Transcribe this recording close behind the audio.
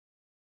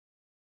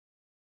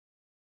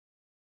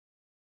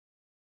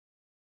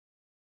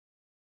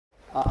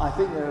I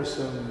think there are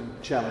some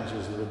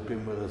challenges that have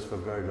been with us for a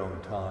very long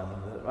time,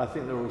 and I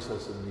think there are also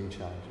some new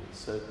challenges.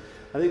 So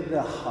I think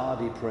the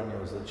hardy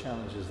perennials, the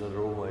challenges that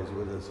are always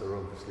with us are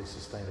obviously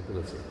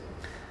sustainability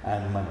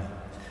and money.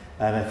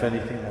 And if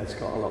anything, that's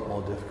got a lot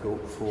more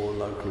difficult for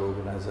local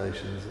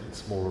organisations and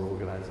smaller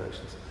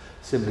organisations,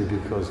 simply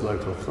because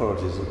local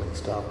authorities have been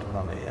starved of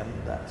money, and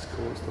that's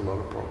caused a lot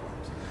of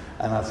problems.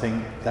 And I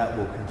think that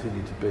will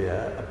continue to be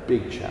a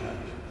big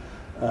challenge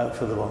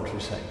for the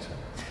voluntary sector.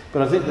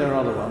 But I think there are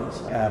other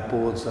ones. Our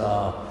boards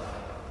are,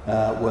 they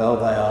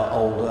are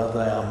older,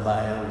 they are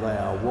male, they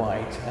are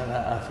white, and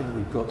I think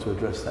we've got to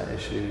address that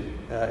issue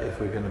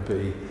if we're going to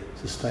be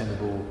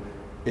sustainable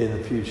in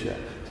the future.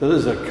 So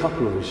there's a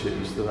couple of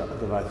issues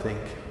that I think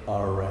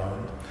are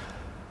around.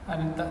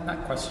 And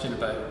that question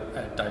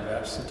about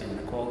diversity and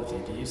equality,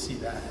 do you see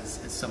that as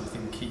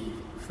something key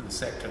for the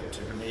sector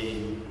to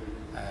remain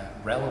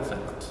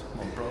relevant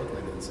more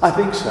broadly? I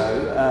think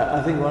so.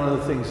 I think one of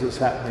the things that's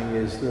happening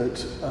is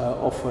that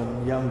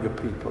often younger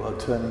people are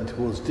turning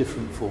towards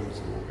different forms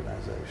of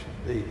organisation.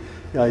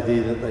 The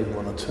idea that they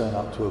want to turn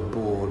up to a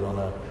board on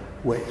a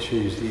wet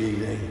Tuesday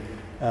evening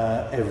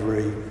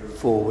every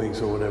 4 weeks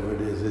or whatever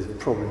it is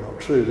probably not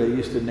true. They're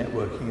used to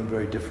networking in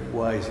very different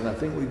ways, and I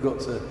think we've got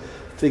to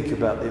think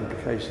about the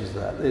implications of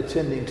that. They're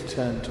tending to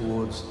turn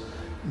towards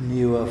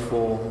newer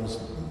forms,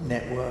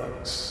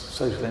 networks,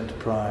 social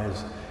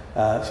enterprise.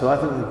 So I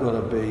think we've got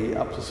to be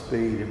up to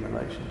speed in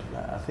relation to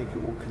that. I think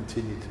it will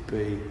continue to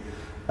be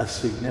a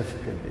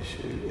significant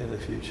issue in the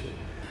future.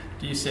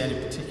 Do you see any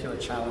particular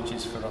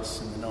challenges for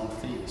us in the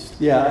North East?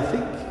 Yeah,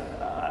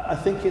 I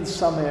think in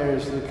some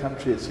areas of the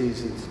country it's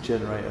easier to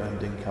generate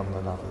earned income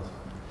than others.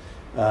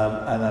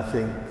 And I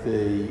think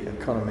the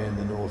economy in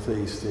the North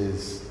East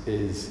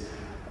is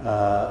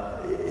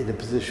in a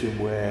position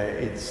where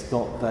it's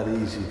not that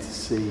easy to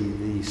see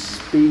the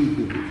speed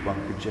with which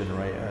one could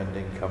generate earned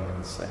income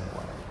in the same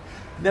way.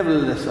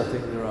 Nevertheless, I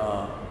think there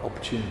are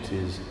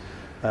opportunities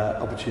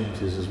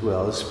as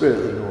well. The spirit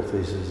of the North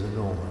East is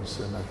enormous,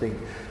 and I think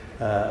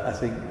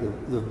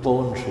the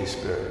voluntary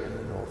spirit in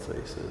the North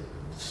East,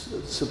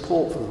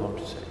 support for the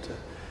voluntary sector,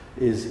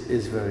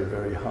 is very,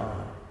 very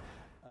high.